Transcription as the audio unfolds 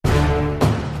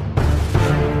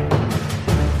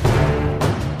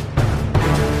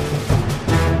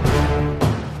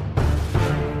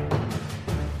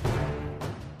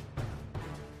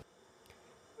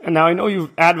And now I know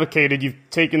you've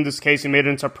taken this case, you made it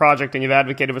into a project, and you've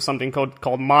advocated for something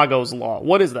called Mago's Law.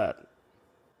 What is that?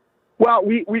 Well,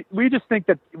 we just think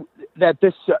that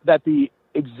the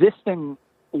existing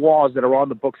laws that are on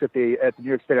the books at the New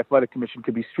York State Athletic Commission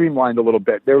could be streamlined a little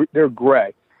bit. They're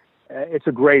gray. It's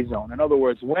a gray zone. In other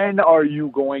words,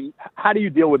 how do you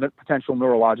deal with a potential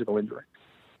neurological injury?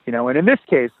 And in this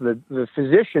case, the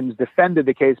physicians defended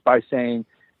the case by saying,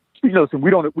 listen, we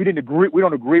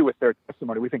don't agree with their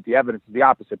testimony. We think the evidence is the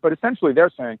opposite. But essentially, they're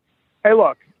saying, hey,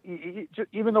 look,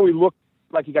 even though he looked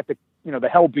like he got the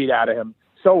hell beat out of him,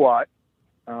 so what?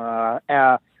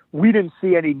 We didn't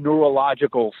see any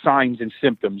neurological signs and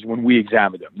symptoms when we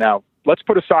examined him. Now, let's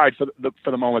put aside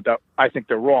for the moment that I think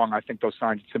they're wrong. I think those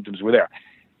signs and symptoms were there.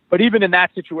 But even in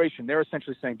that situation, they're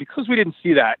essentially saying, because we didn't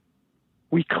see that,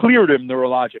 we cleared him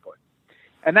neurologically.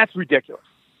 And that's ridiculous,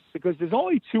 because there's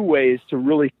only two ways to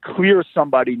really clear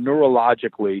somebody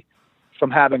neurologically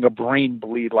from having a brain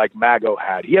bleed like Mago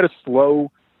had. He had a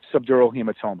slow subdural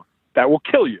hematoma that will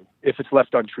kill you if it's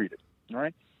left untreated, all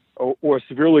right? Or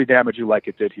severely damage you like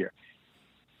it did here.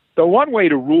 The one way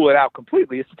to rule it out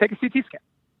completely is to take a CT scan.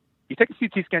 You take a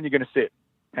CT scan, you're going to see it.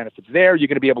 And if it's there, you're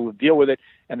going to be able to deal with it.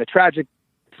 And the tragic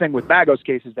thing with Mago's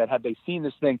case is that had they seen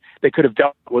this thing, they could have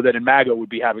dealt with it, and Mago would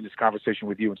be having this conversation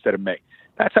with you instead of me.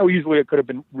 That's how easily it could have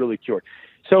been really cured.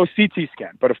 So a CT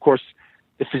scan. But, of course,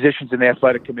 the physicians and the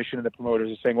athletic commission and the promoters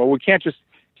are saying, well, we can't just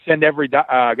send every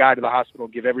guy to the hospital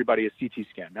and give everybody a CT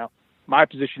scan. Now, my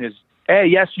position is, hey,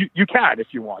 yes, you can if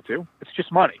you want to. It's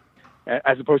just money,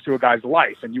 as opposed to a guy's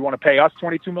life. And you want to pay us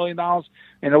 $22 million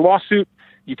in a lawsuit,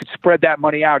 you could spread that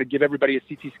money out and give everybody a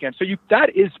CT scan. So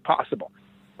that is possible.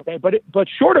 Okay, but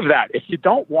short of that, if you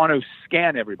don't want to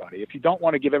scan everybody, if you don't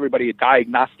want to give everybody a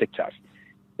diagnostic test,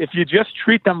 if you just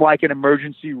treat them like an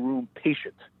emergency room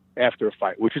patient after a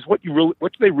fight, which is what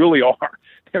they really are,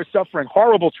 they're suffering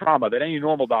horrible trauma that any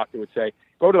normal doctor would say,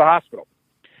 go to the hospital.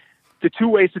 The two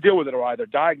ways to deal with it are either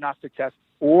diagnostic tests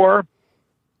or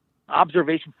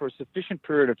observation for a sufficient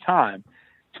period of time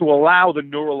to allow the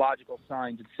neurological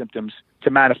signs and symptoms to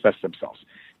manifest themselves.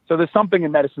 So there's something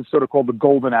in medicine sort of called the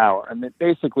golden hour. And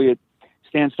basically it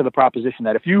stands for the proposition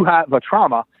that if you have a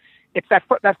trauma, it's that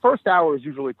first hour is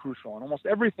usually crucial. And almost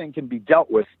everything can be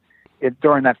dealt with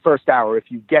during that first hour if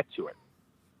you get to it.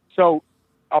 So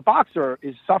a boxer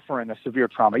is suffering a severe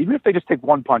trauma. Even if they just take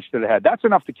one punch to the head, that's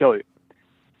enough to kill you.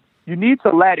 You need to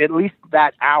let at least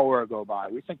that hour go by.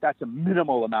 We think that's a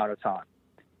minimal amount of time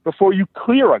before you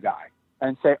clear a guy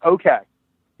and say, okay,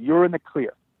 you're in the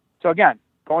clear. So again,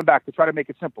 going back to try to make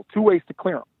it simple, two ways to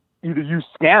clear them. Either you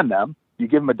scan them, you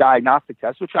give them a diagnostic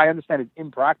test, which I understand is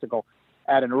impractical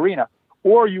at an arena,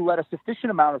 or you let a sufficient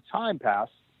amount of time pass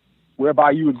whereby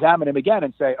you examine him again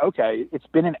and say, okay, it's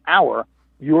been an hour.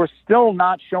 You're still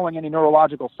not showing any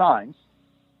neurological signs,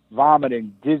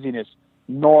 vomiting, dizziness,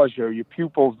 nausea, your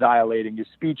pupils dilating, your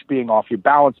speech being off, your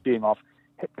balance being off,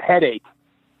 headache.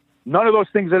 None of those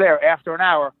things are there. After an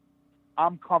hour,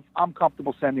 I'm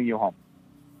comfortable sending you home.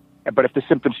 But if the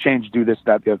symptoms change, do this,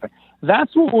 that, the other thing.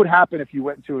 That's what would happen if you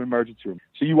went into an emergency room.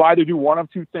 So you either do one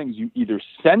of two things. You either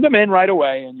send them in right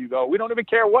away and you go, we don't even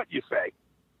care what you say.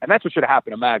 And that's what should have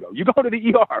happened to Mago. You go to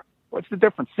the ER. What's the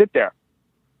difference? Sit there.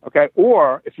 Okay.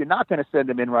 Or if you're not going to send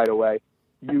them in right away,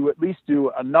 you at least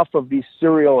do enough of these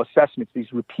serial assessments,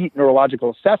 these repeat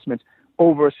neurological assessments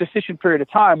over a sufficient period of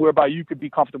time whereby you could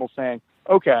be comfortable saying,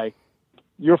 okay,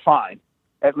 you're fine.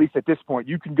 At least at this point,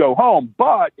 you can go home.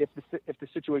 But if the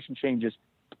situation changes,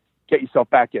 get yourself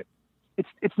back in.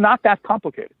 It's not that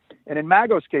complicated. And in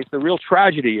Mago's case, the real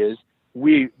tragedy is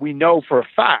we know for a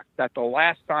fact that the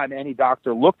last time any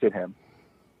doctor looked at him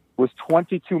was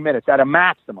 22 minutes, at a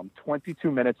maximum, 22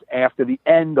 minutes after the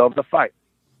end of the fight.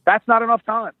 That's not enough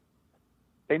time.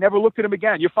 They never looked at him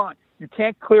again. You're fine. You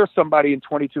can't clear somebody in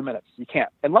 22 minutes. You can't.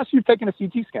 Unless you've taken a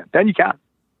CT scan. Then you can.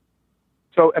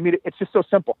 So, I mean, it's just so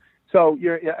simple. So,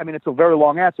 it's a very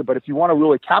long answer, but if you want to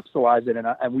really capsulize it,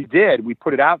 and we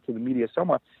put it out to the media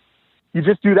somewhere, you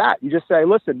just do that. You just say,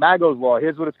 listen, Mago's Law,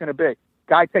 here's what it's going to be.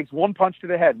 Guy takes one punch to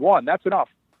the head. One, that's enough.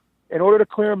 In order to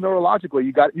clear him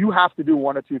neurologically, you have to do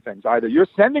one of two things. Either you're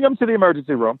sending him to the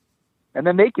emergency room, and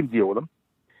then they can deal with him.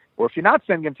 Or if you're not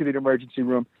sending him to the emergency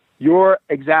room, you're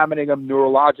examining him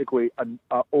neurologically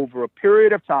over a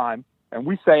period of time, and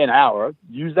we say an hour,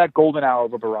 use that golden hour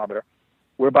of a barometer,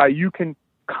 whereby you can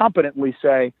competently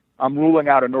say, I'm ruling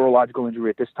out a neurological injury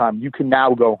at this time. You can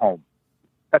now go home.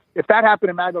 If that happened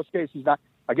in Mago's case, he's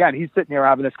sitting here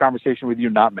having this conversation with you,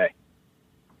 not me.